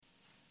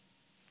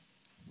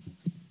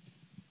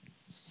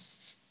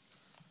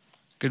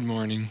Good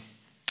morning.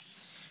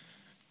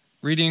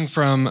 Reading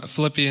from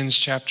Philippians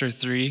chapter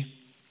 3,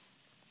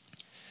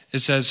 it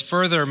says,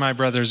 "Further, my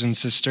brothers and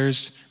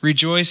sisters,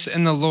 rejoice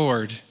in the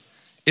Lord.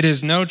 It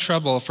is no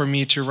trouble for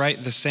me to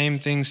write the same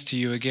things to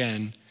you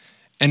again,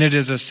 and it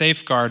is a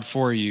safeguard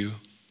for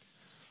you.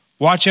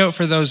 Watch out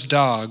for those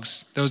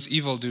dogs, those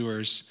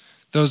evildoers,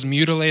 those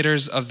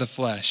mutilators of the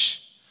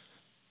flesh.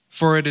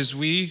 For it is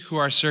we who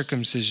are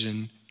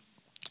circumcision,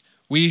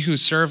 we who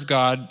serve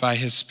God by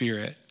his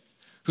Spirit,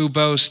 who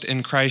boast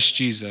in Christ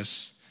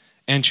Jesus,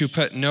 and who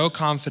put no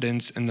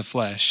confidence in the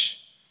flesh,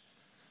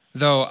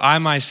 though I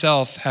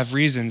myself have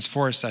reasons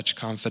for such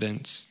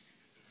confidence.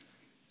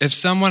 If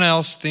someone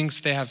else thinks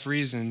they have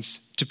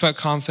reasons to put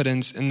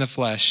confidence in the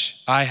flesh,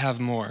 I have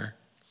more.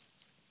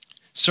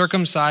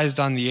 Circumcised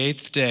on the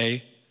 8th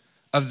day,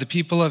 of the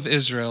people of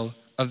Israel,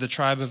 of the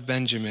tribe of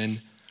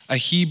Benjamin, a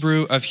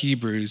Hebrew of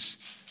Hebrews,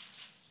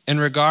 in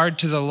regard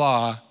to the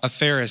law, a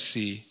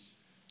Pharisee,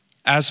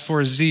 as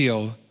for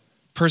zeal,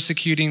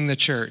 persecuting the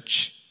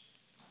church,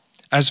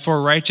 as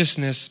for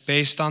righteousness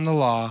based on the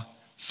law,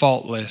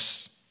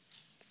 faultless.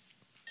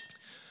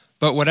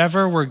 But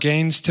whatever were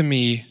gains to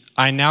me,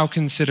 I now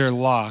consider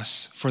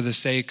loss for the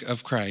sake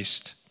of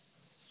Christ.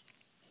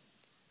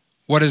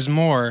 What is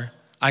more,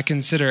 I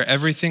consider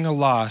everything a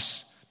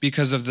loss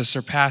because of the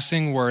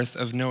surpassing worth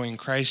of knowing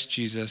Christ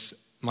Jesus,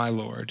 my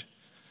Lord,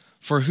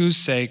 for whose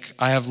sake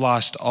I have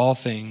lost all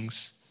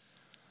things.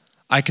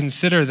 I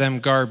consider them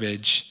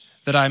garbage,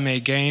 that I may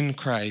gain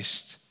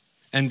Christ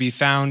and be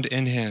found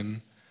in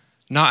him,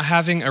 not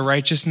having a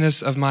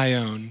righteousness of my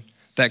own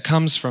that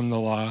comes from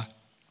the law,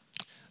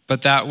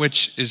 but that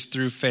which is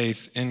through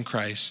faith in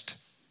Christ,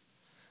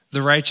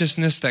 the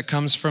righteousness that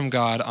comes from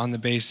God on the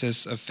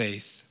basis of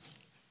faith.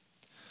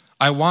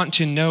 I want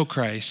to know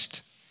Christ,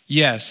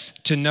 yes,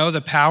 to know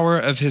the power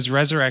of his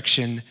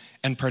resurrection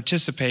and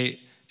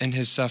participate in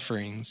his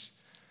sufferings,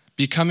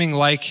 becoming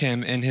like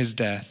him in his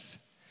death,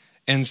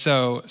 and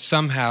so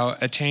somehow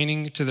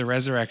attaining to the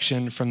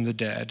resurrection from the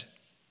dead.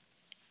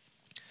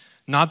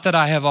 Not that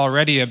I have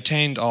already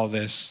obtained all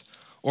this,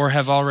 or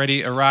have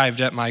already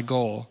arrived at my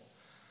goal,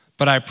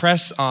 but I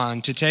press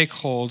on to take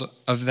hold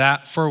of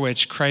that for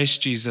which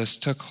Christ Jesus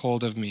took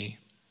hold of me.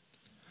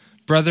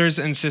 Brothers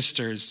and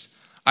sisters,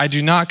 I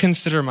do not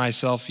consider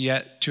myself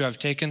yet to have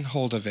taken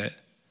hold of it,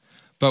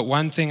 but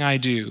one thing I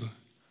do,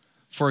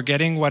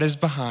 forgetting what is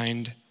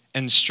behind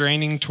and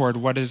straining toward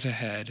what is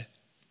ahead.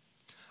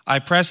 I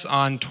press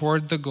on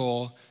toward the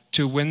goal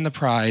to win the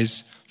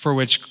prize for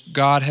which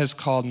God has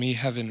called me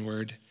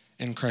heavenward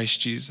in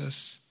Christ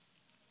Jesus.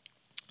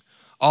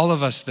 All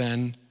of us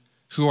then,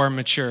 who are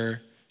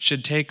mature,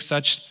 should take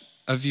such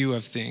a view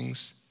of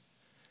things.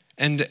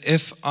 And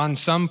if on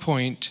some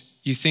point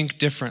you think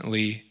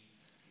differently,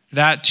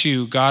 that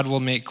too God will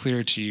make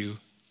clear to you.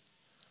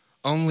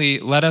 Only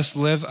let us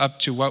live up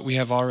to what we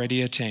have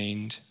already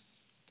attained.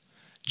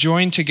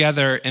 Join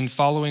together in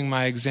following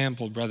my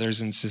example,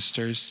 brothers and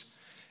sisters.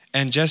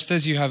 And just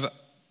as you have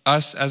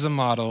us as a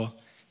model,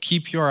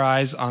 keep your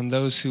eyes on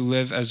those who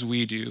live as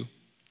we do.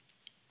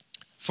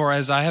 For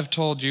as I have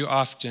told you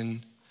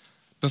often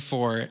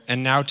before,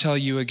 and now tell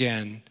you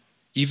again,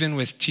 even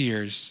with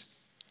tears,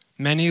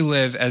 many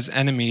live as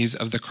enemies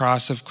of the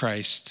cross of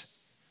Christ.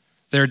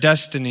 Their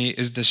destiny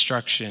is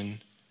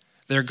destruction.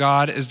 Their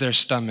God is their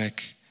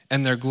stomach,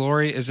 and their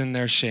glory is in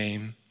their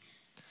shame.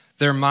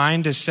 Their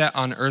mind is set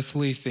on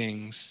earthly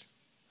things.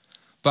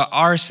 But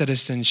our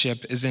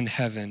citizenship is in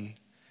heaven,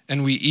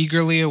 and we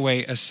eagerly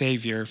await a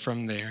Savior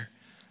from there,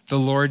 the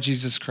Lord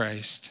Jesus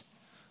Christ,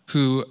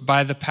 who,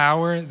 by the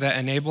power that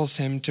enables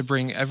him to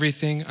bring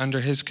everything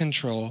under his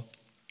control,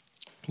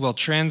 will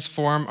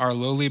transform our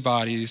lowly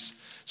bodies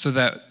so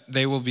that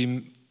they will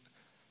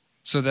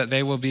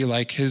be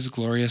like his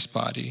glorious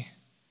body.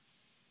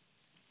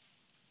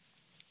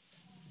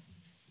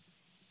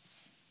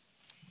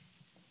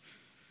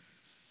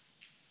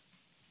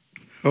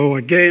 Oh,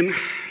 again,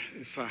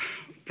 it's a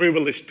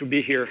privilege to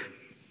be here.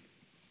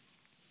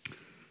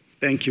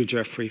 Thank you,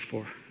 Jeffrey,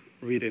 for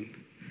reading.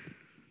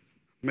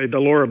 May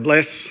the Lord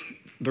bless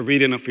the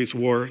reading of his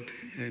word,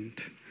 and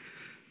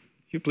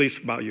you please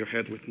bow your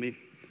head with me.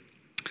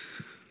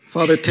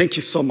 Father, thank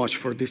you so much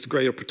for this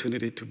great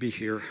opportunity to be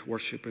here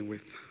worshiping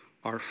with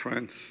our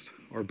friends,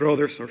 our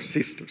brothers, our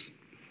sisters.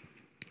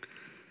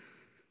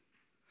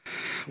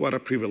 What a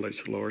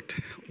privilege, Lord,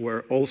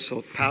 where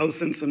also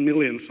thousands and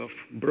millions of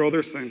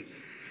brothers and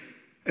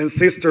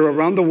sisters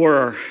around the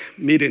world are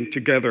meeting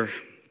together.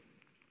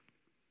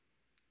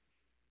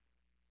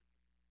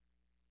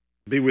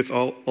 Be with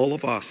all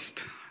of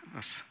us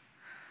as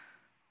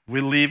we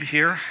live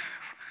here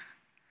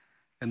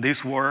in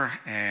this world,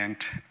 and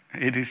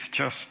it is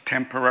just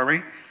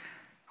temporary.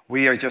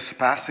 We are just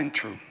passing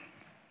through.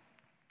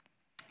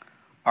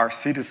 Our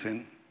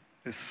citizen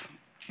is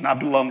not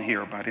belong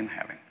here, but in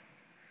heaven.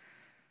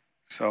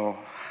 So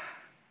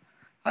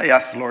I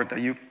ask, Lord, that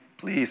you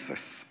please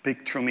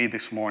speak through me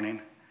this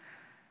morning.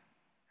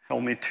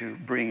 Help me to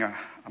bring a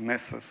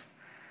message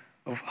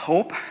of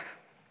hope.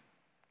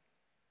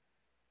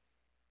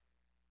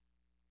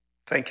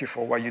 Thank you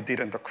for what you did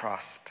on the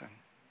cross. And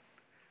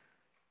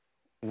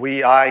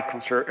I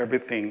consider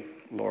everything,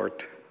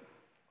 Lord,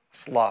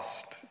 as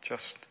lost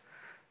just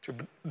to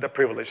the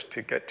privilege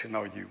to get to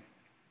know you.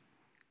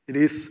 It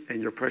is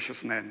in your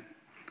precious name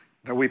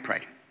that we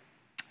pray.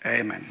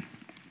 Amen.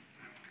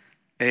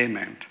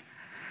 Amen.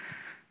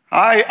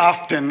 I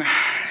often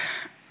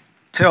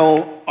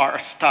tell our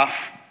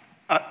staff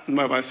at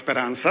Nueva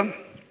Esperanza,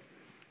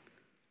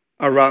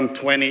 around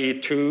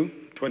 22,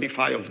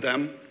 25 of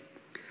them,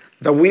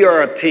 that we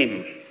are a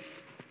team.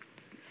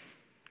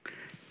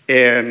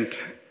 And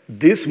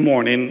this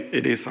morning,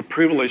 it is a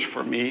privilege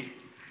for me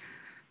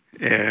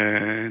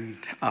and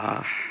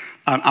an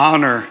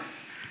honor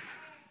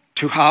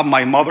to have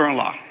my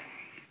mother-in-law.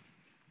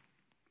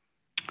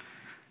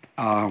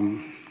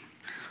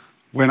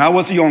 When I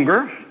was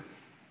younger,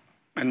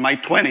 in my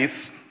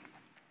 20s,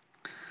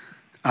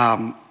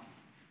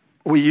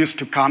 we used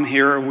to come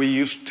here. We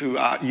used to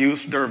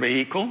use their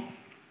vehicle.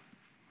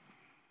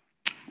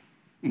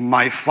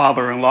 My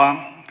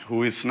father-in-law,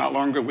 who is no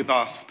longer with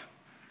us,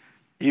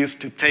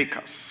 used to take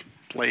us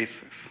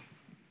places.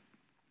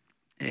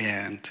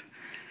 And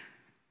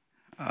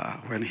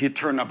when he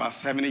turned about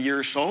 70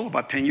 years old,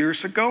 about 10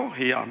 years ago,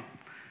 he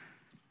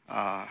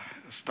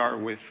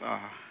started with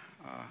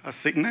a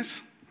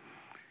sickness.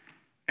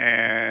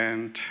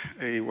 And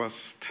it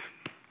was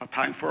a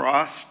time for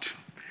us,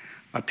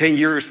 a 10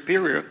 years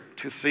period,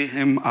 to see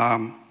him,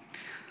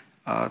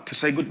 to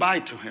say goodbye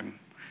to him.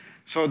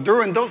 So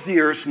during those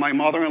years, my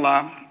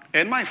mother-in-law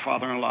and my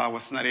father-in-law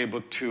was not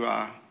able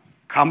to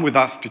come with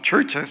us to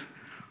churches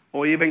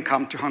or even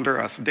come to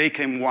Honduras. They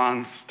came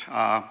once,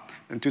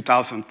 in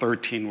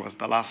 2013 was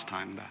the last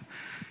time that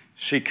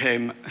she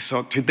came.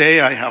 So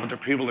today I have the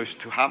privilege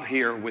to have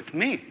here with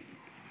me.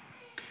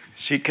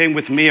 She came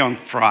with me on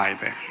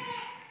Friday.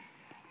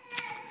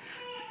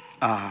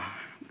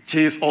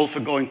 She is also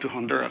going to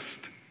Honduras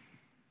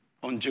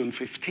on June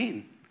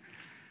 15.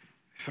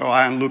 So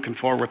I am looking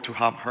forward to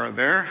have her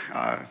there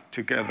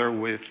together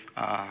with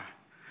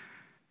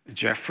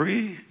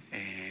Jeffrey and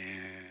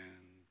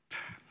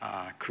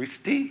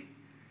Christy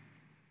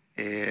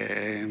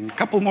and a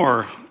couple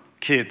more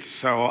kids.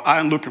 So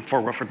I'm looking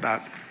forward for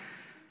that.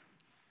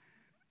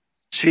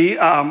 She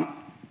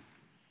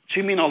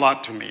means a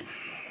lot to me.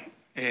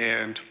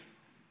 And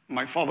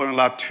my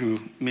father-in-law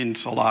too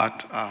means a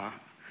lot. I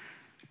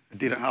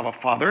didn't have a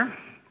father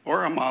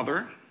or a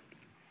mother.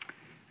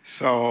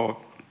 So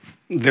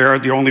they're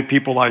the only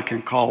people I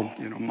can call,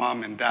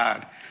 mom and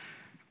dad.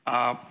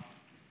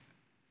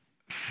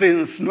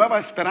 Since Nueva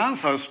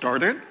Esperanza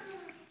started,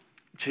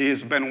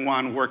 she's been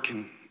one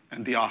working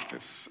in the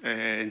office,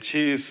 and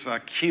she's a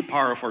key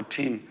part of our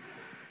team.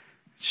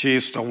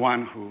 She's the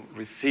one who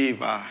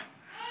receives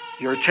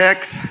your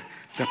checks,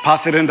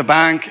 deposit in the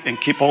bank, and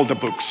keep all the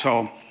books.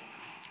 So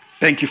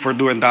thank you for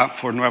doing that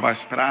for Nueva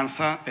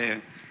Esperanza.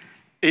 And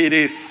it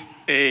is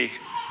a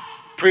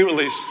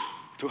privilege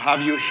to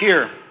have you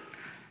here.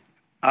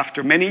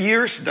 After many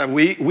years that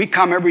we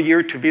come every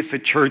year to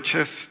visit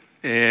churches,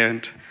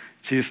 and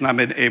she's not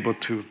been able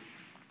to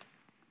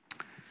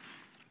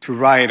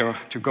ride or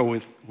to go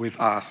with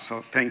us. So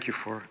thank you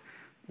for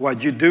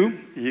what you do.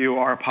 You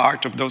are a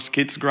part of those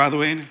kids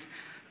graduating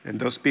and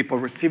those people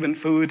receiving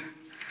food.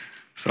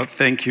 So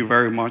thank you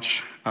very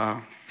much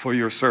for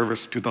your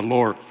service to the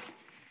Lord.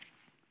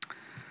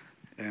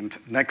 And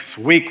next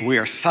week we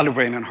are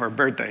celebrating her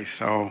birthday,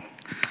 so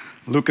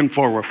looking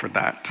forward for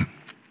that.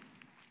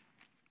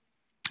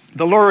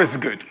 The Lord is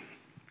good.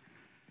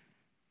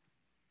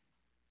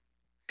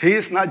 He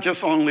is not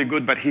just only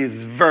good, but he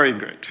is very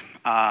good.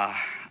 I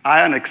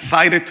am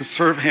excited to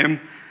serve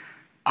him.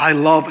 I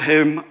love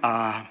him.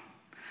 I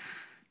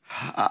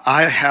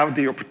have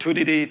the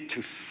opportunity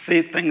to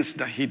see things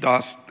that he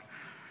does.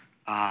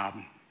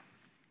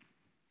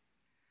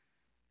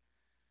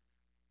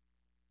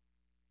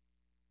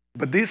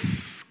 But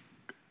this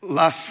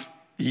last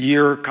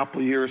year,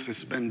 couple years,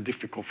 has been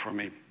difficult for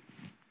me.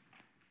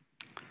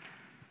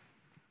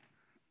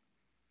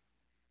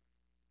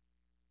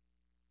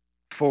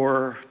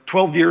 For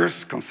 12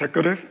 years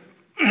consecutive,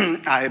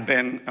 I have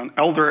been an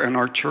elder in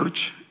our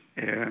church,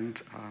 and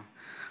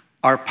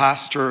our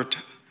pastor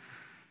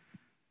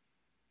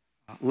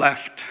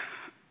left,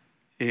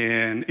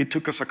 and it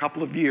took us a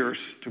couple of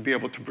years to be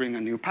able to bring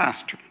a new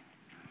pastor.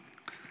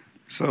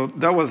 So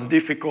that was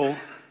difficult.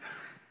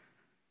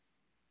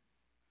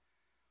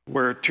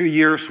 Were 2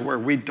 years where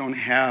we don't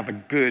have a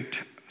good,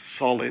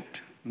 solid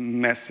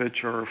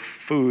message or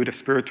food,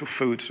 spiritual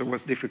food, so it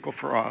was difficult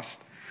for us.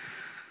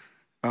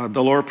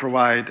 The Lord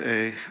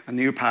provided a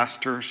new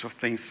pastor, so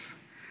things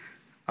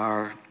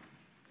are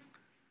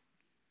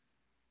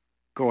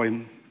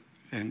going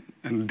in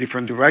a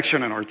different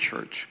direction in our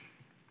church.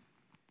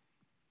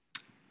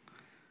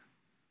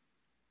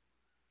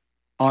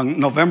 On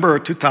November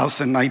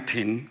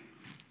 2019,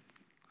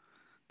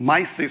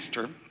 my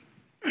sister,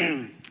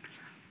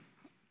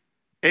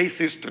 a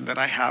sister that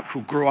I have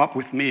who grew up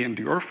with me in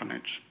the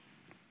orphanage,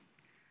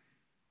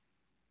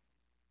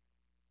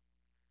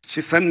 she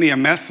sent me a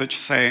message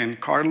saying,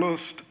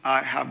 Carlos,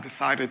 I have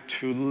decided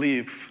to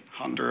leave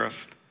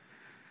Honduras.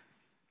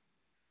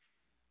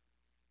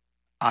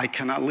 I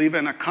cannot live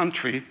in a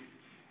country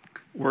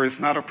where it's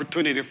not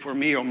opportunity for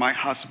me or my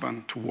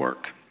husband to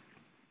work.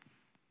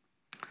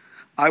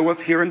 I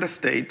was here in the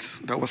States,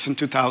 that was in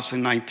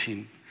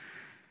 2019.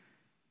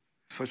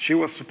 So she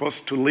was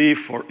supposed to leave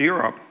for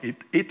Europe,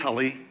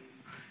 Italy,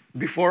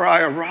 before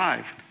I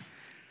arrived.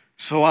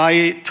 So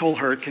I told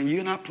her, can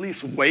you not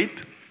please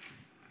wait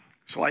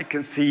so I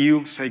can see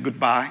you, say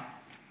goodbye?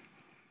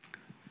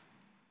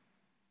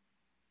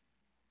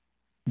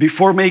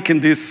 Before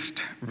making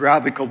this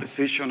radical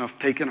decision of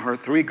taking her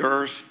 3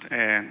 girls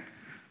and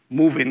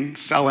moving,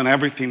 selling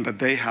everything that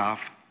they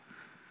have,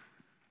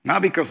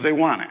 not because they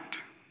want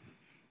it,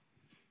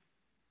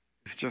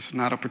 it's just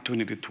not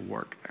opportunity to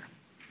work there.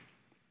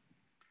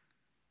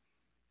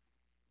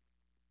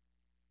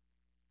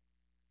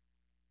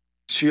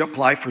 She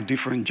applied for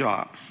different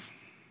jobs.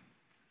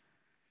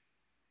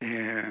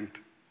 And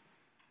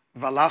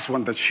the last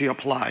one that she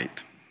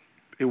applied,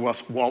 it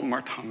was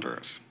Walmart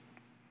Honduras.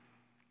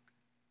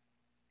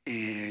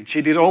 And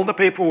she did all the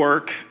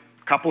paperwork,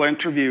 a couple of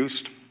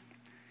interviews.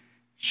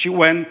 She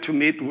went to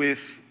meet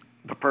with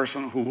the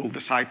person who will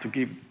decide to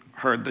give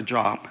her the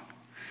job.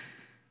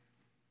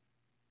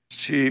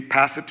 She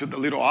passed it to the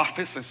little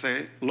office and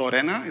said,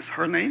 Lorena is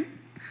her name.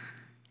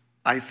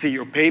 I see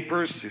your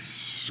papers,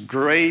 it's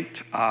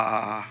great.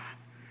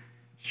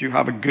 You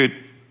have a good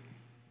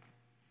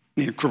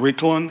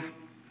curriculum,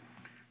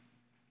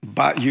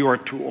 but you are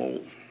too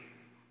old.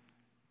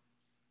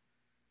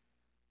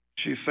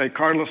 She said,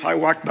 Carlos, I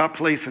walked that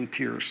place in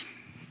tears.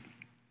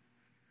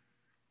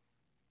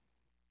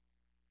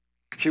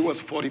 She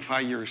was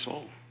 45 years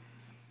old.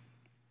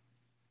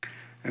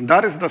 And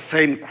that is the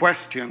same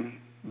question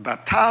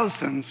that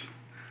thousands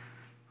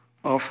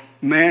of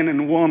men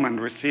and women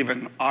receive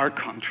in our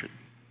country,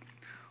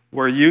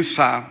 where you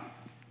saw,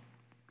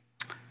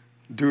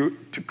 due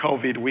to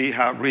COVID, we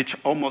have reached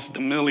almost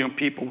 1 million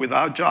people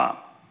without job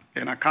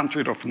in a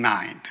country of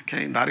 9.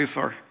 Okay, that is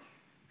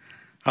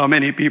how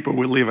many people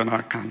we live in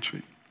our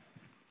country.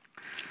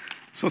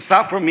 So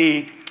sad for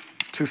me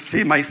to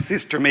see my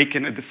sister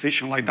making a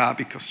decision like that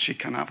because she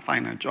cannot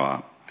find a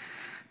job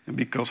and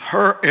because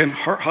her and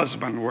her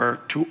husband were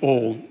too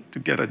old to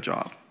get a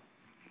job.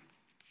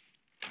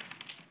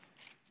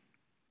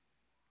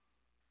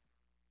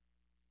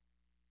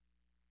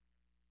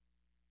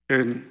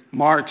 In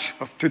March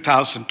of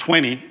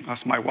 2020,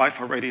 as my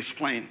wife already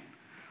explained,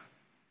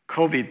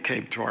 COVID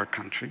came to our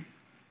country,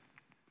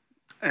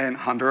 and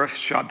Honduras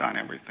shut down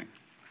everything.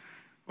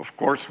 Of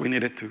course, we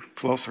needed to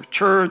close our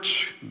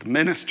church, the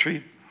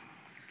ministry,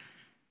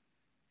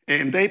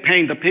 and they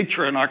paint the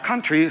picture in our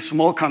country, a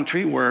small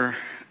country where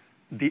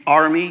the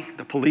army,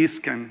 the police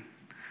can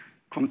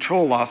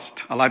control us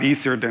a lot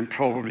easier than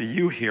probably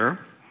you here.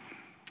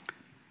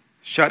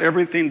 Shut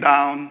everything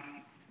down.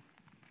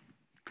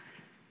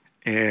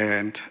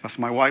 And as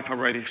my wife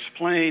already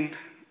explained,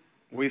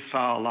 we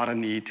saw a lot of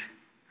need.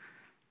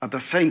 At the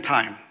same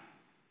time,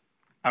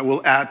 I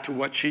will add to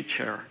what she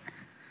shared,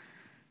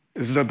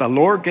 is that the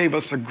Lord gave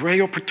us a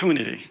great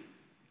opportunity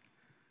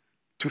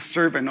to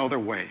serve in other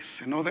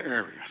ways, in other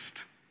areas.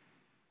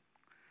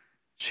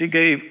 She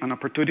gave an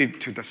opportunity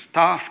to the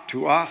staff,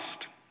 to us,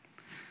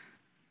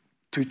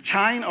 to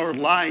shine our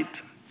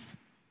light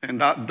in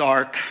that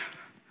dark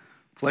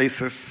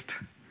places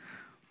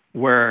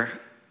where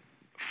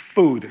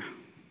food,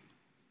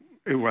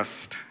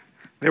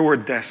 they were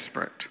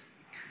desperate.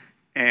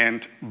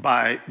 And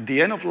by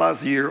the end of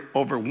last year,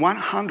 over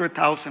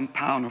 100,000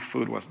 pounds of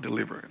food was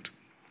delivered.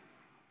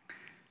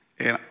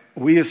 And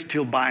we are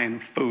still buying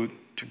food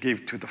to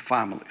give to the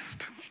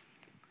families.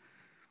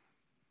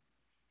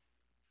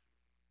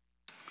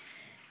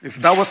 If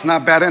that was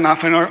not bad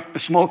enough in our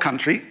small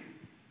country,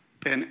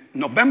 in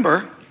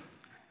November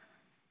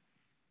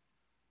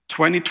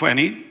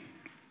 2020,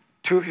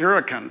 2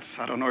 hurricanes,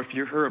 I don't know if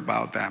you heard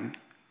about them,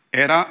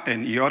 Eta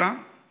and Iota,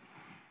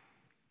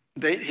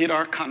 they hit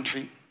our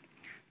country,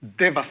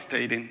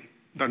 devastating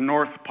the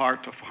north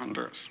part of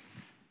Honduras,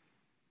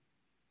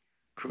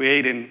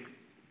 creating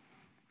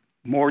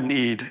more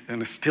need,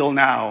 and still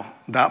now,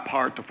 that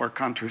part of our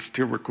country is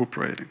still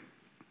recuperating,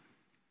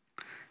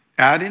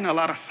 adding a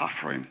lot of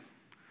suffering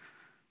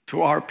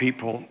to our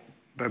people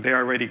that they're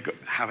already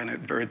having it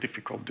very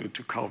difficult due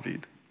to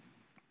COVID.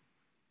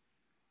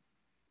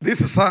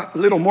 This is a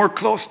little more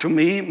close to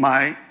me.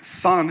 My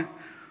son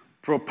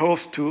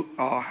proposed to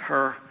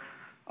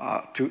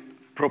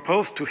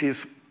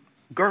his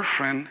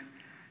girlfriend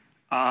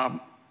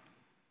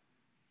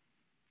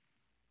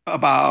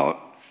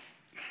about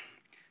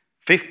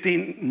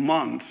 15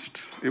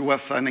 months. It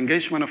was an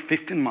engagement of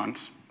 15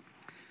 months.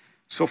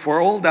 So for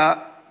all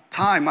that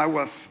time, I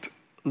was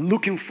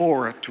looking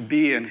forward to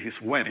be in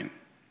his wedding.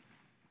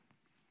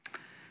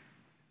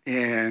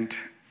 And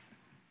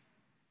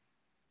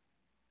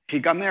he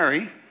got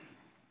married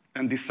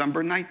on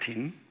December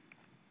 19,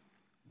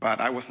 but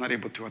I was not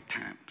able to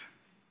attend.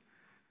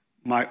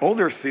 My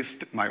older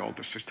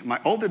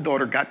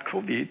daughter got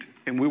COVID,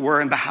 and we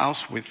were in the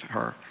house with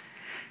her.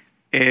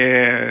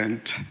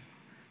 And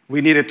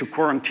we needed to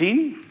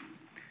quarantine.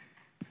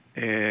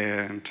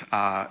 And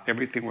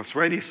everything was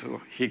ready,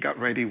 so he got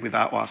ready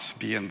without us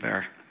being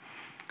there.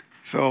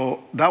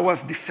 So that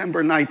was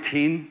December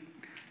 19.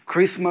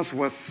 Christmas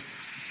was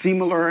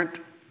similar.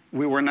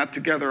 We were not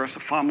together as a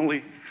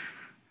family.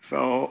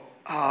 So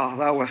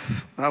that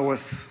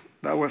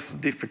was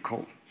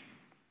difficult.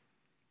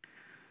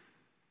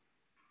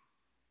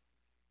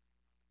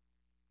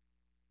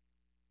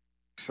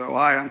 So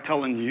I am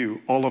telling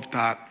you all of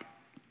that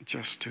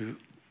just to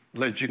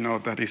let you know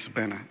that it's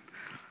been a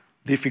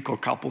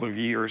difficult couple of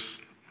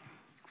years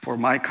for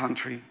my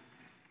country,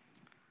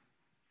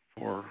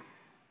 for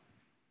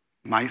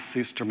my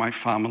sister, my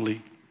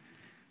family,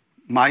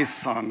 my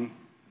son.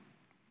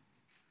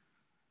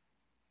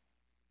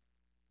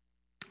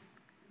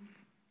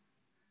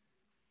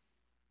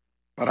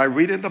 But I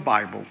read in the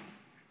Bible,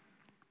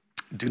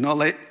 do not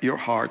let your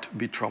heart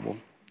be troubled.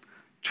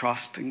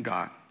 Trust in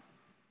God.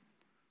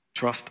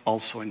 Trust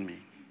also in me.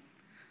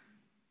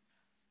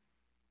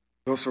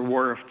 Those are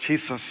words of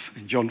Jesus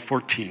in John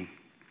 14.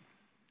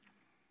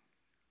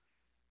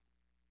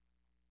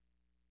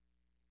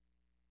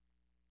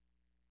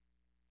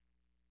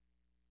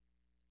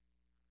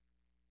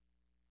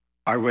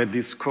 I read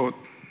this quote,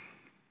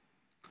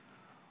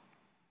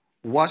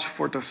 watch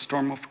for the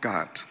storm of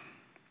God.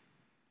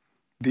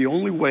 The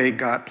only way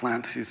God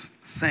plans his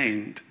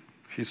saint,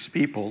 his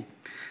people,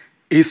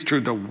 is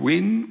through the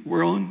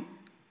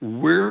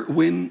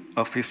whirlwind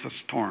of his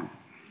storm.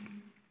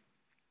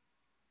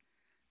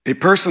 A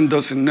person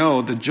doesn't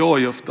know the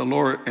joy of the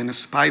Lord in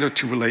spite of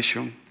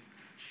tribulation,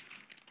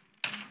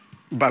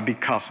 but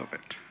because of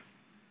it.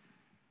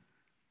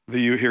 Do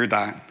you hear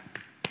that?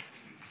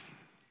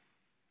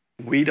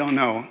 We don't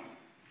know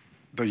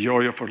the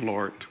joy of our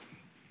Lord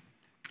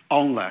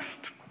unless,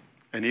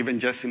 and even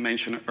Jesse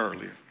mentioned it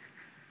earlier,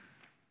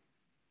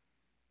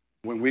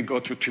 when we go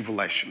through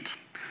tribulations.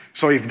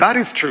 So if that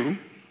is true,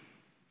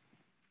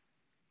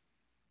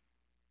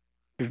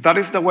 if that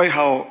is the way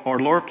how our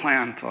Lord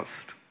planned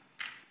us,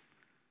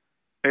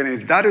 and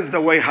if that is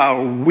the way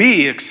how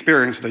we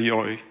experience the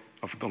joy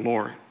of the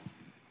Lord,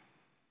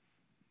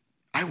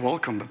 I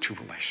welcome the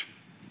tribulation.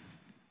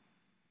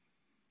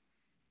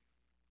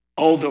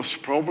 All those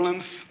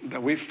problems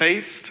that we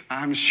faced,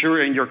 I'm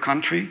sure in your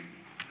country,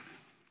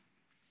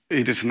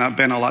 it has not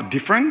been a lot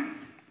different.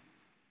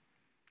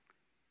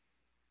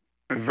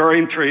 Very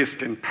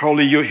interesting.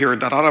 Probably you hear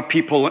that other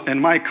people in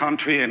my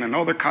country and in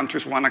other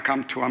countries want to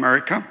come to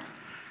America.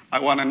 I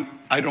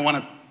don't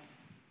want to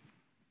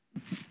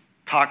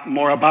talk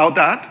more about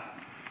that.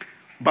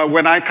 But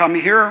when I come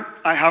here,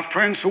 I have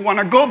friends who want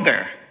to go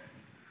there.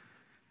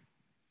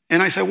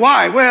 And I say,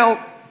 why? Well,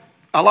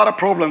 a lot of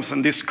problems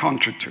in this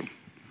country too.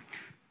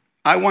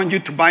 I want you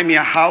to buy me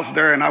a house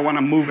there, and I want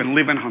to move and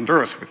live in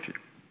Honduras with you.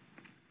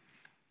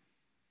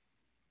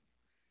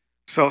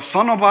 So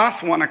some of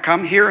us want to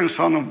come here, and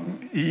some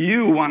of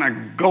you want to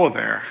go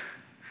there.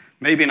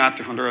 Maybe not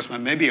to Honduras, but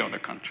maybe other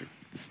country.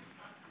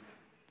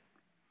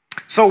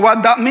 So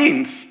what that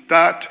means,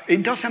 that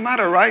it doesn't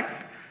matter, right?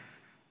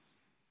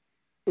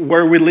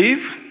 Where we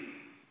live,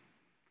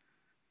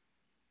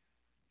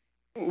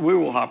 we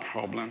will have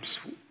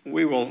problems.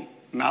 We will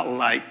not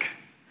like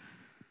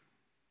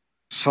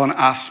some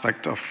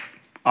aspect of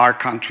our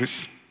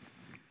countries.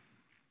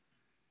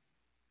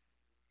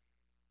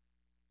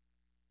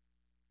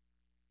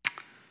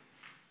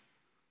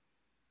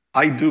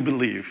 I do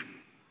believe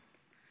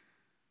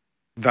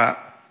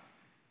that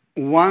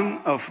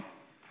one of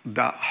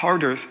the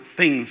hardest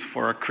things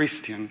for a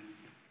Christian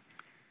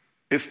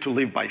is to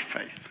live by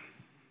faith.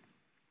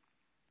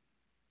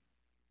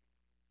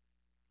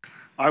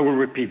 I will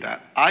repeat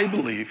that. I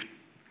believe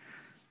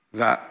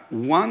that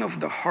one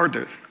of the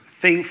hardest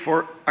things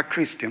for a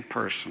Christian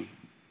person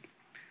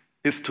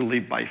is to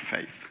live by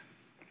faith.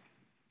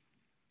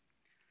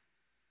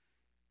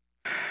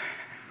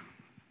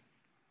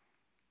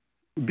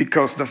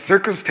 Because the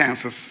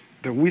circumstances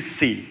that we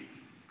see,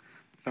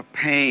 the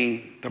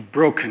pain, the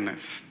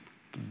brokenness,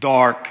 the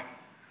dark,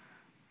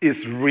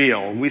 is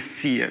real. We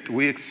see it.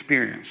 We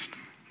experience it.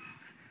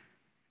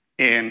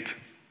 And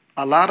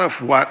a lot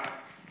of what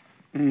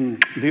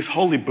these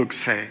holy books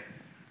say,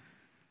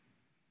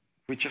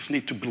 we just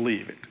need to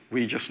believe it.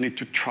 We just need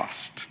to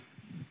trust.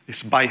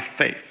 It's by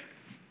faith.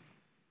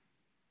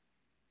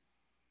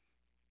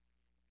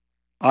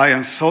 I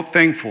am so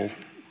thankful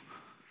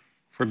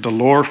for the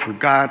Lord, for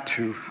God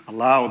to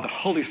allow the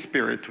Holy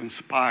Spirit to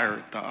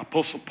inspire the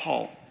Apostle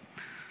Paul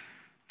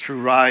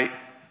to write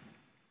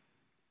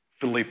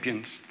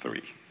Philippians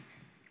 3.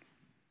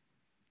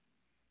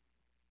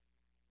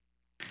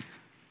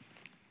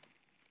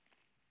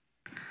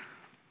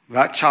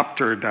 That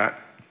chapter that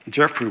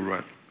Jeffrey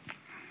read,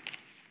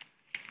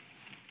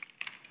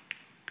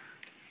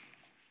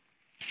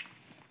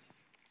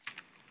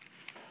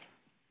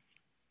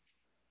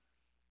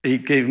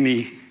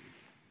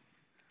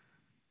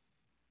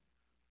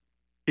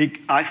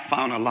 I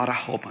found a lot of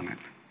hope in it.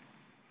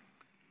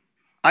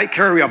 I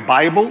carry a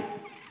Bible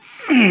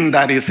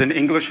that is in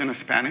English and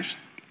Spanish.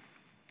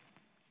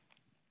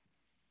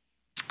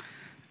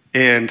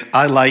 And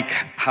I like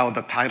how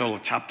the title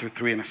of chapter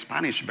 3 in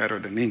Spanish better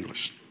than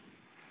English.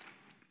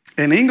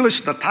 In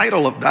English, the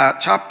title of that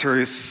chapter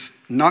is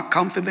Not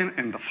Confident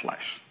in the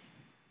Flesh.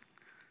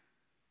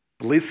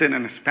 Listen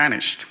in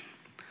Spanish.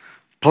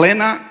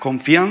 Plena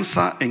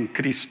confianza en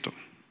Cristo.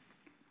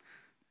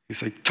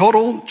 It's a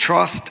total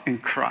trust in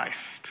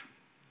Christ.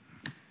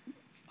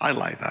 I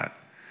like that.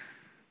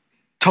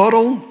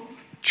 Total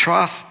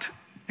trust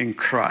in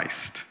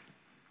Christ.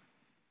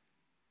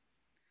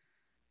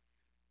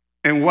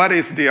 And what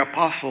is the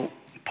Apostle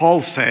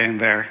Paul saying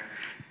there?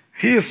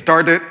 He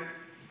started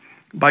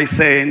by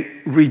saying,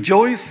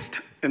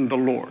 rejoice in the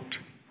Lord.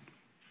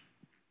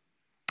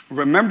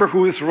 Remember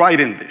who is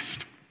writing this.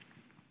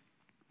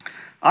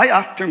 I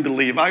often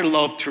believe, I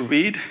love to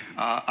read.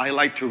 I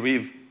like to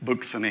read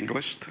books in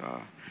English.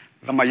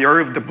 The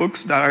majority of the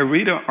books that I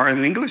read are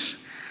in English.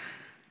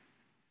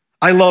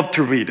 I love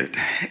to read it.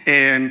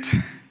 And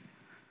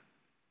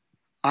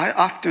I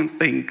often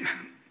think,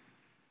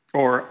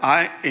 or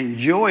I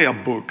enjoy a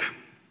book,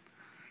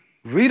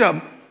 read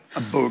a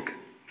book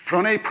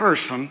from a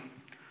person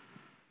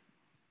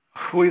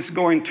who is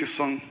going through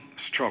some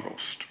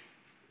struggles,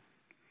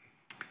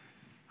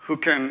 who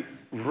can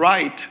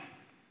write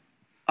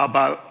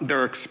about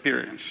their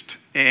experience.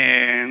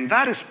 And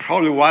that is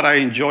probably what I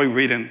enjoy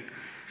reading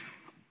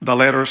the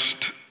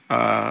letters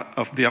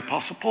of the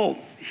Apostle Paul.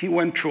 He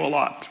went through a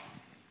lot.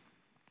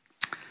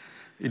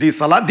 It is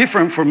a lot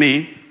different for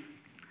me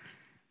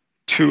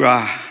to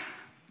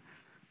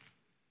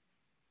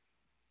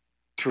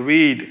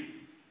read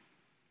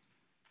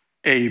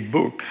a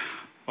book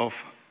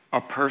of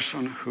a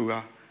person who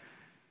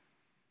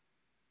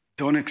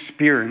don't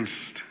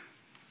experience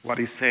what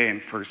he's saying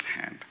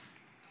firsthand.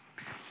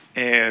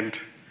 And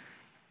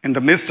in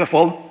the midst of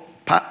all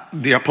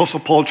the Apostle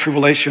Paul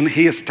tribulation,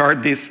 he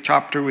started this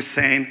chapter with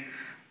saying,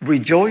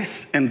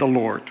 rejoice in the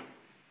Lord.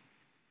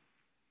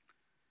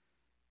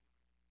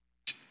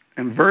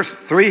 In verse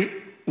 3,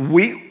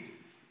 we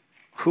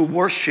who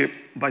worship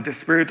by the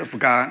Spirit of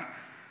God,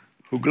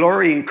 who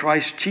glory in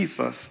Christ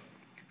Jesus,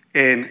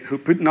 and who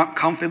put not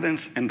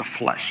confidence in the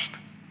flesh.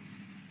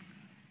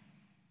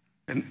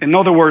 In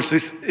other words,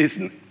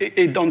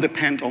 it don't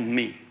depend on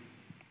me,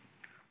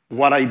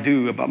 what I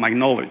do about my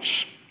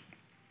knowledge.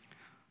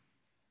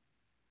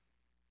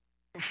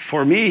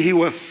 For me, he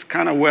was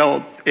kind of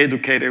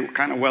well-educated,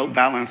 kind of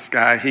well-balanced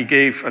guy. He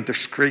gave a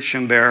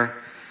description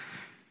there.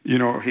 You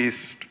know,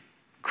 his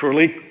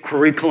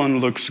curriculum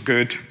looks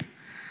good,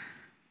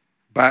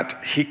 but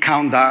he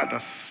counted that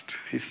as,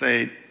 he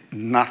said,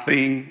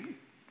 nothing,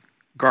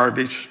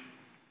 garbage.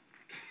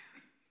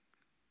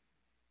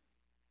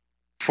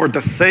 For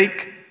the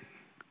sake,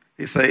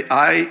 he said,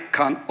 I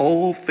count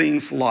all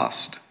things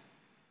lost.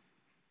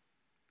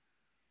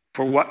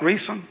 For what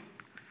reason?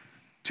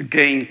 To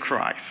gain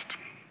Christ.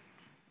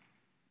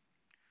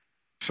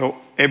 So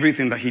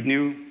everything that he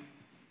knew,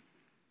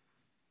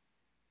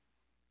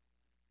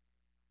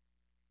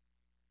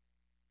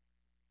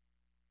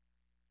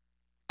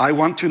 I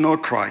want to know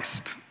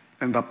Christ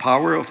and the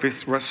power of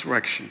his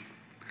resurrection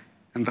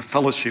and the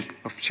fellowship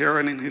of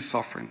sharing in his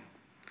suffering,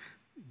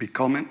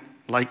 becoming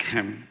like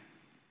him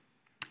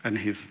and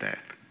his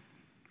death.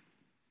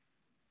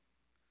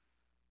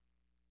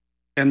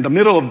 In the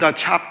middle of that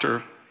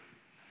chapter,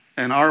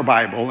 in our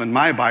Bible, in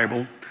my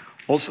Bible,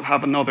 also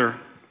have another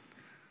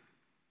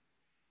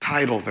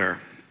title there.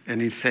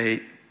 And it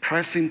say,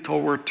 pressing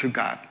toward to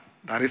God.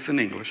 That is in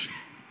English.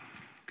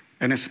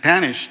 And in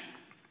Spanish,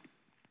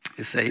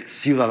 it say,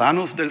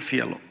 ciudadanos del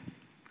cielo.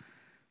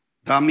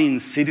 That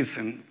means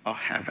citizen of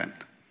heaven.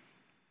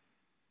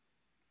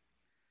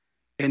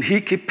 And he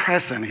keep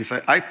pressing. He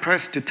said, I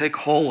press to take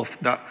hold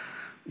of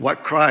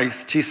what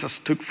Christ Jesus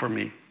took for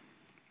me.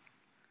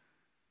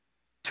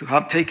 To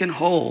have taken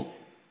hold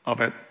of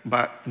it.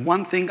 But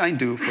one thing I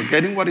do,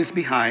 forgetting what is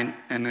behind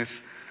and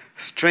is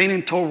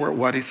straining toward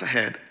what is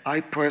ahead, I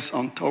press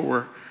on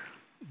toward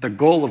the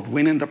goal of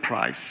winning the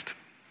prize.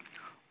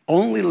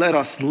 Only let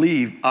us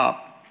live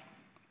up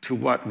to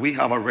what we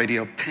have already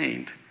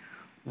obtained.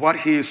 What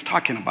he is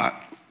talking about,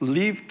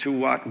 live to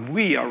what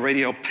we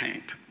already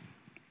obtained.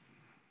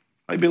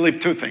 I believe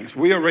two things.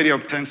 We already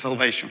obtained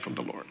salvation from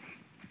the Lord.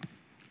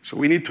 So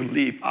we need to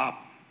live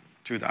up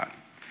to that.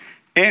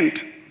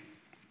 And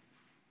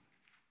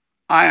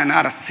I am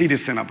not a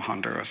citizen of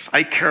Honduras.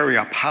 I carry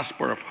a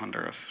passport of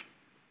Honduras.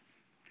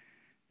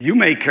 You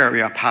may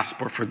carry a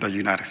passport for the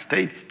United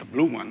States, the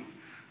blue one.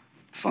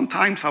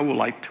 Sometimes I would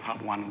like to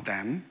have one of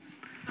them.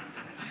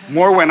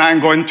 More when I'm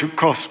going to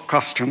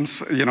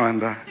customs, you know,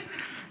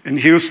 in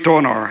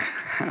Houston or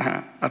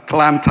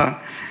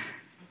Atlanta.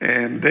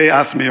 And they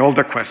ask me all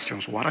the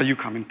questions. What are you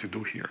coming to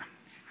do here?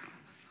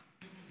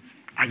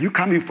 Are you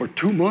coming for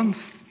 2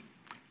 months?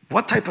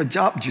 What type of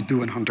job do you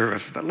do in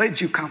Honduras that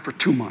lets you come for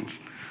 2 months?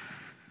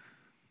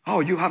 Oh,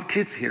 you have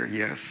kids here,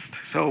 yes.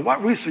 So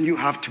what reason you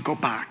have to go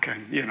back?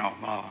 And, you know,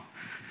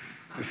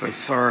 I say,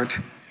 sir,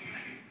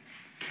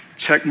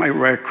 check my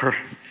record.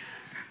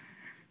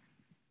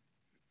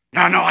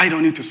 No, I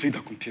don't need to see the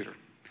computer.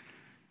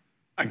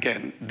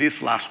 Again,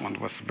 this last one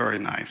was very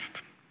nice.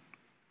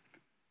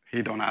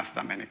 he don't ask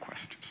that many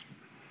questions.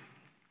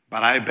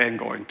 But I've been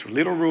going to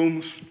little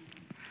rooms.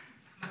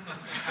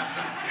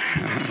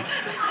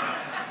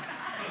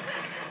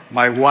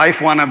 My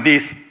wife wanna be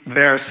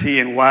there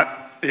seeing what,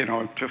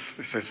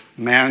 just says,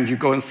 man, you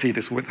go and see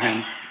this with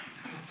him.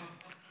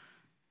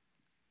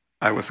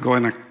 I was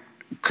going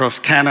across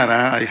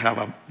Canada. I have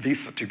a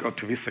visa to go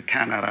to visit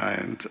Canada,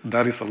 and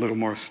that is a little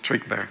more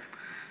strict there.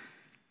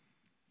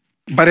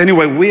 But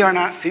anyway, we are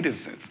not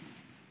citizens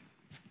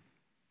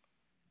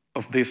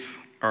of this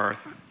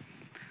earth.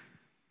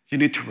 You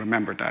need to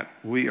remember that.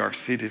 We are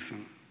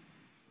citizens.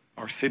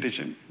 Our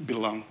citizen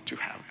belong to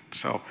heaven.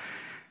 So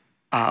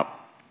I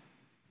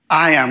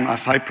am,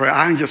 as I pray,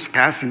 I'm just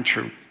passing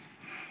through.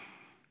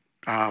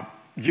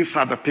 You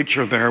saw the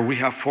picture there. We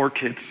have 4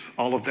 kids.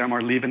 All of them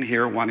are living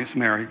here. 1 is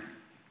married.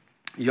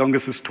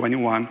 Youngest is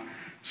 21,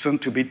 soon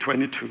to be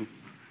 22.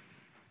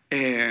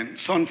 And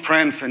some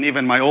friends and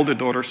even my older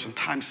daughter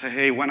sometimes say,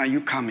 hey, when are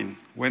you coming?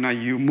 When are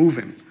you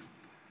moving?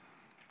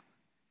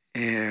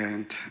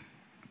 And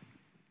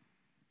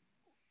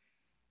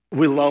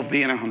we love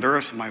being in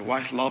Honduras. My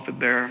wife loved it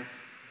there.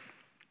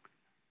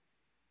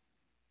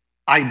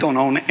 I don't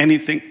own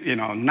anything,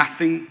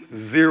 nothing,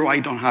 zero. I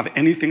don't have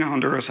anything in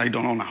Honduras. I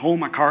don't own a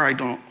home, a car. I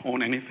don't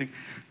own anything.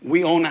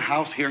 We own a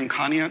house here in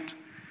Conneaut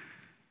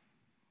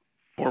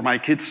for my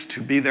kids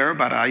to be there,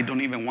 but I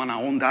don't even want to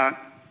own that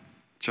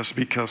just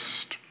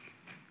because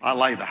I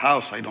like the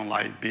house. I don't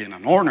like being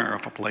an owner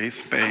of a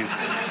place paying.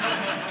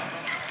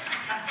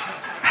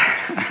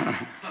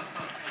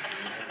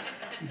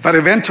 But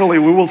eventually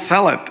we will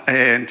sell it,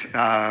 and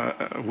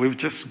we'll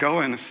just go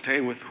and stay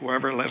with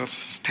whoever let us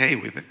stay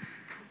with it.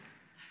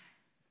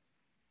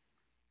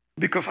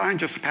 Because I'm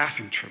just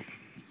passing through.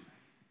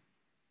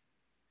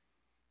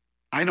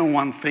 I don't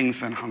want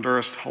things in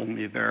Honduras to hold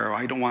me there.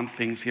 I don't want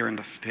things here in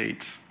the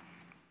States.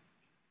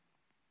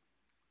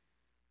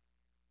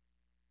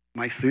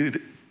 My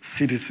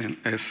citizen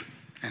is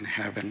in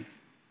heaven.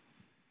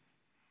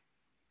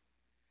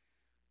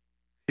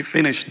 He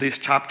finished this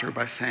chapter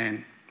by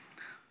saying,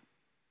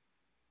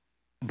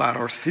 but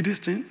our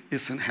citizen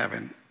is in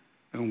heaven,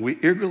 and we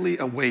eagerly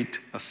await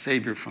a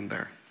Savior from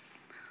there,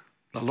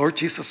 the Lord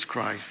Jesus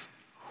Christ,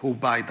 who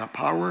by the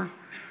power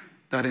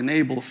that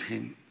enables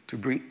him to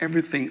bring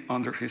everything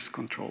under his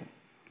control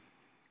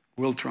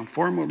will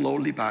transform our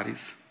lowly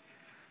bodies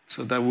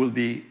so that we'll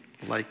be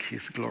like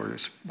his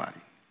glorious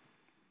body.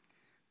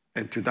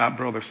 And to that,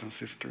 brothers and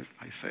sisters,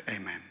 I say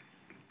amen.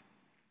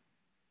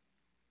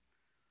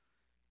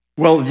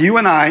 Well, you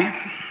and I,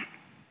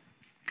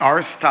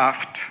 our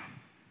staff,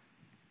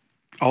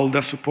 all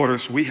the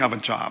supporters, we have a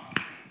job.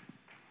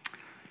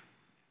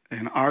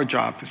 And our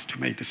job is to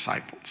make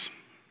disciples.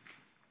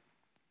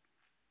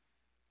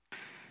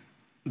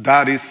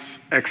 That is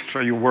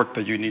extra your work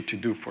that you need to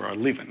do for a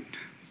living,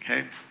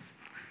 okay?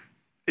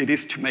 It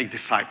is to make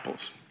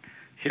disciples.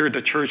 Here at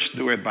the church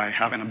do it by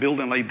having a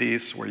building like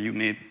this where you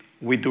meet.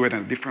 We do it in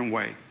a different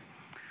way.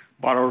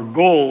 But our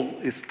goal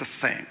is the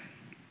same.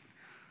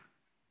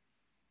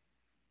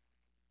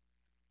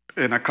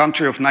 In a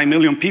country of 9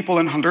 million people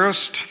in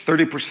Honduras,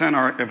 30%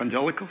 are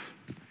evangelicals.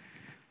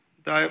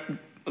 A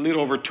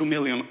little over 2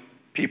 million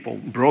people,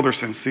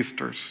 brothers and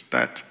sisters,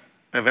 that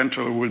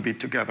eventually will be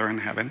together in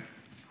heaven.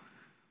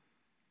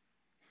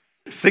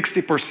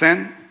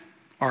 60%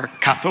 are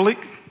Catholic,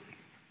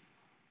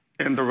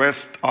 and the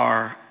rest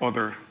are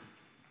other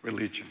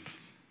religions.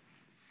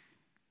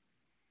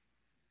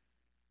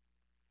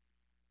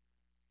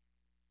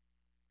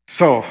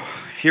 So,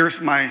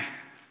 here's my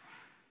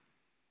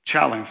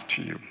challenge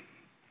to you.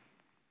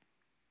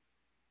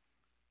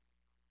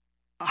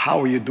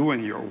 How are you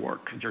doing your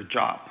work, your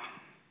job,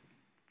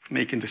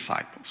 making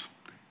disciples?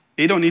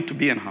 You don't need to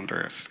be in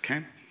Honduras,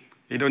 okay?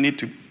 You don't need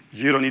to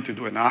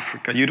do it in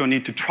Africa. You don't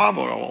need to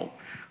travel at all.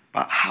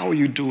 But how are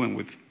you doing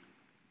with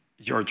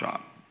your job?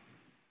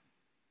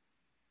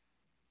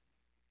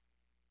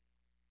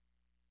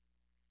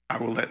 I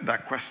will let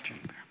that question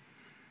there.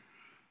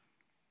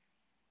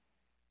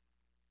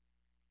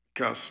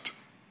 Because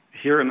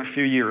here in a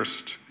few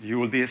years, you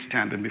will be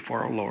standing before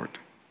our Lord,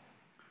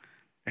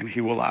 and he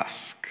will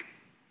ask.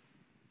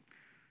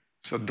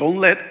 So don't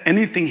let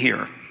anything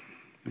here,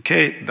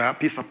 okay, that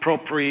piece of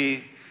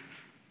property,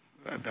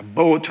 the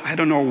boat, I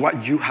don't know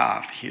what you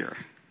have here.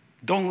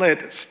 Don't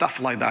let stuff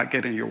like that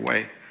get in your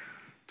way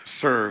to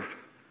serve,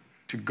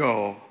 to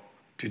go,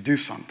 to do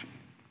something.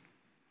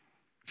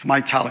 It's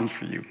my challenge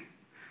for you,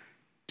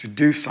 to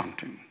do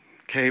something,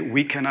 okay?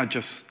 We cannot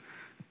just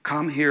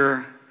come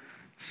here,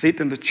 sit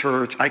in the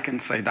church. I can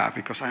say that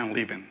because I am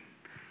leaving.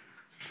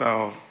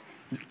 So,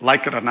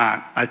 like it or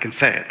not, I can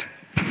say it.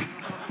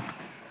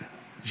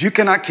 You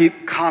cannot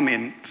keep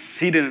coming,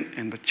 sitting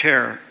in the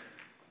chair,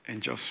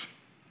 and just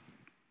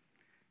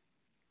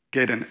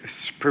getting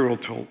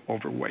spiritual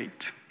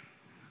overweight.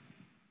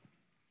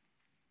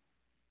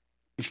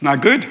 It's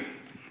not good.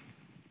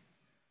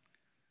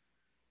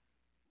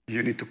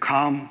 You need to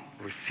come,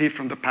 receive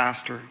from the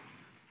pastor,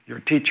 your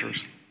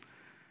teachers,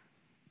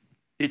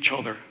 each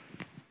other,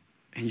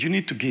 and you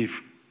need to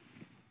give.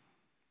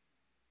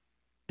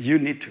 You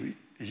need to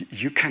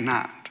You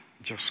cannot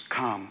just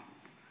come,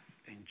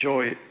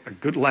 enjoy a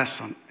good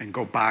lesson, and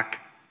go back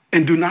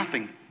and do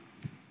nothing.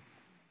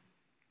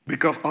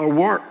 Because our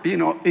work,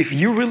 if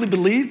you really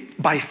believe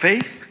by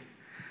faith,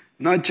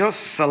 not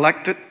just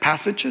selected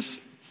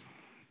passages,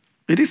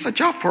 it is a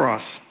job for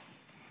us.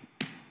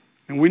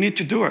 And we need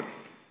to do it.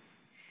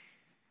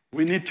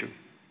 We need to.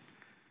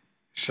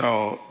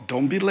 So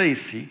don't be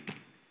lazy.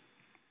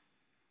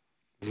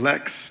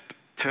 Let's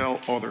tell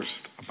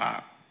others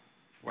about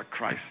what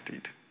Christ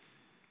did.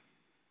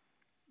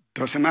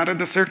 Doesn't matter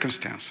the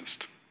circumstances.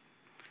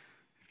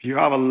 If you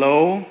have a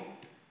low,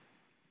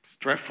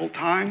 stressful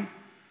time,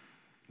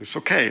 it's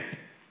okay.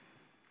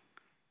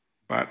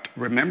 But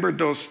remember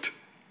those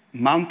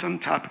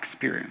mountaintop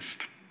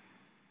experiences.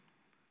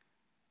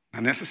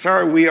 Not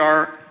necessarily we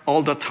are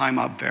all the time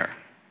up there.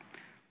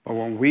 But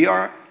when we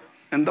are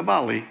in the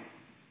valley,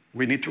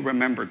 we need to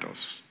remember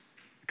those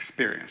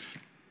experiences.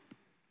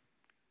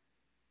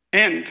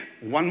 And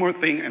one more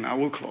thing, and I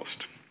will close.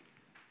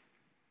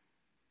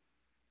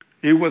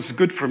 It was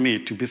good for me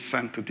to be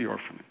sent to the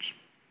orphanage.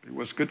 It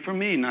was good for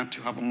me not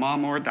to have a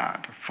mom or a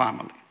dad or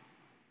family.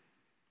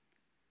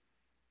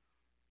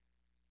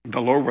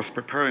 The Lord was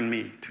preparing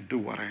me to do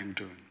what I am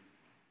doing.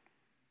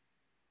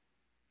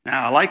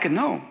 Now, I like it,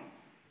 no.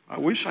 I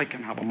wish I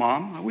can have a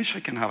mom. I wish I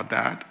can have a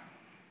dad.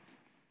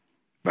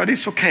 But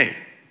it's okay.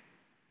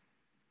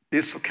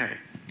 It's okay.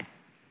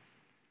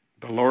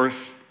 The Lord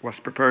was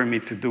preparing me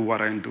to do what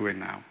I am doing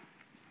now.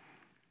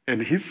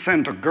 And He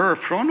sent a girl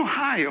from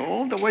Ohio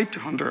all the way to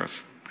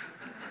Honduras.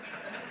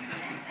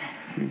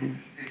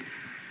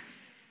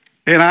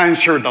 And I'm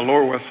sure the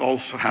Lord was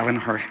also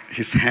having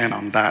His hand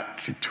on that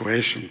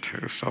situation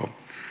too. So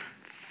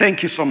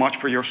thank you so much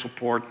for your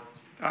support.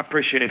 I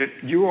appreciate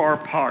it. You are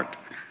part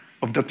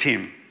of the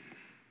team.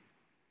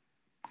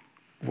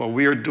 What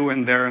we are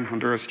doing there in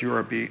Honduras, you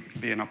are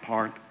being a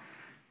part.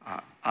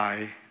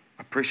 I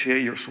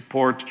appreciate your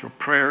support, your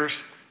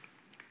prayers.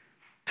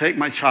 Take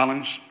my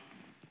challenge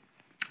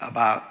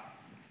about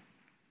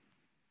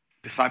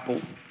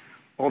disciple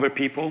other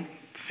people.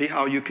 See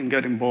how you can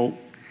get involved.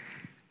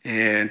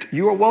 And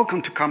you are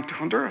welcome to come to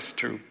Honduras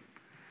too.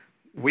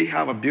 We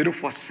have a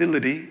beautiful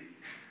facility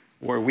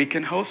where we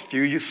can host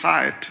you. You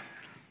saw it.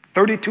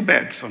 32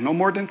 beds, so no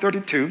more than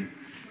 32.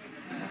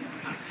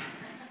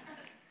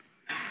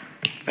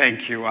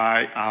 Thank you.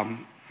 I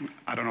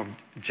don't know,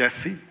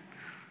 Jesse.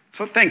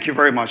 So thank you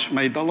very much.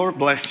 May the Lord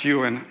bless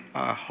you, and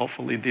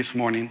hopefully this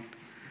morning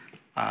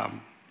the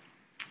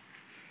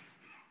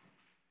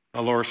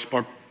Lord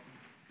spoke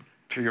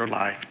to your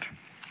life.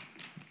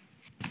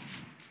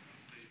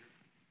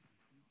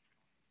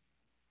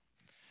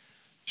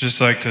 Just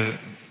like to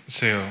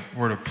say a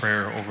word of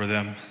prayer over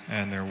them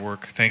and their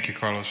work. Thank you,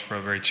 Carlos, for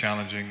a very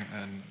challenging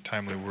and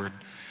timely word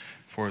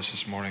for us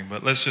this morning.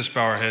 But let's just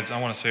bow our heads.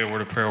 I want to say a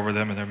word of prayer over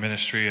them and their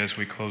ministry as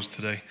we close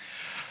today.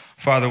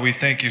 Father, we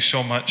thank you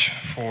so much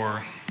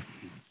for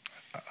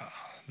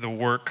the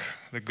work,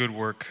 the good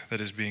work that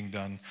is being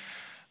done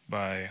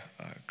by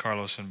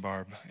Carlos and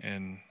Barb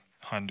in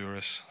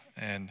Honduras.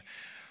 And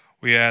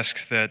we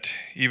ask that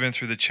even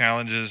through the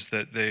challenges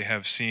that they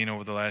have seen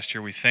over the last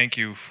year, we thank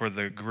you for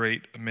the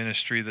great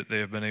ministry that they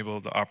have been able,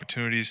 the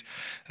opportunities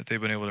that they've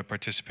been able to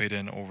participate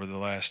in over the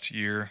last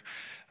year.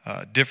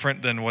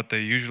 Different than what they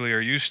usually are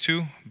used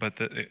to, but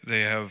that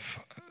they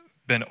have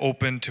been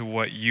open to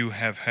what you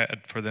have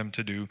had for them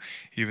to do,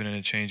 even in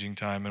a changing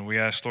time. And we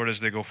ask, Lord, as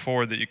they go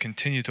forward, that you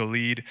continue to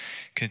lead,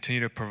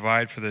 continue to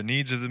provide for the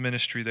needs of the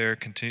ministry there,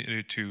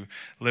 continue to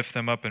lift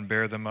them up and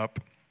bear them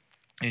up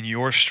in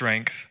your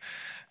strength,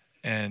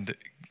 and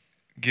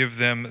give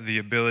them the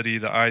ability,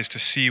 the eyes to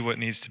see what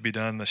needs to be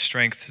done, the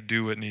strength to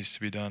do what needs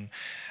to be done.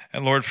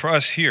 And Lord, for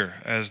us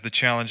here, as the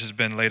challenge has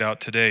been laid out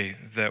today,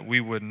 that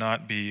we would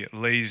not be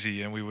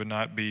lazy and we would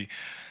not be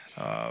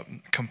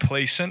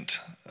complacent,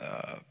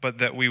 but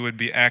that we would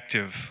be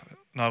active,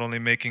 not only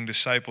making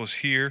disciples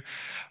here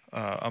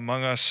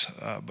among us,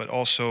 but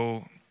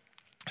also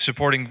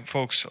supporting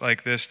folks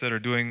like this that are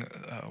doing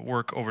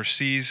work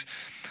overseas,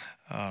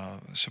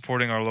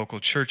 supporting our local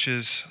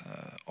churches,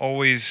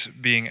 always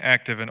being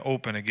active and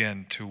open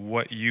again to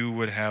what you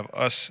would have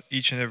us,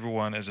 each and every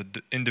one as an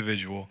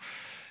individual,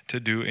 to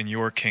do in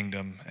your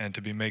kingdom, and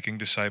to be making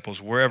disciples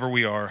wherever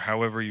we are,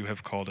 however you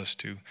have called us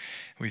to.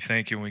 We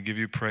thank you and we give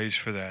you praise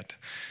for that.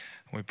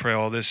 We pray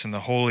all this in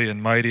the holy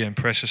and mighty and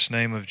precious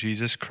name of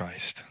Jesus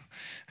Christ.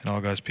 And all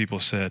God's people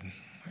said,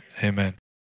 amen.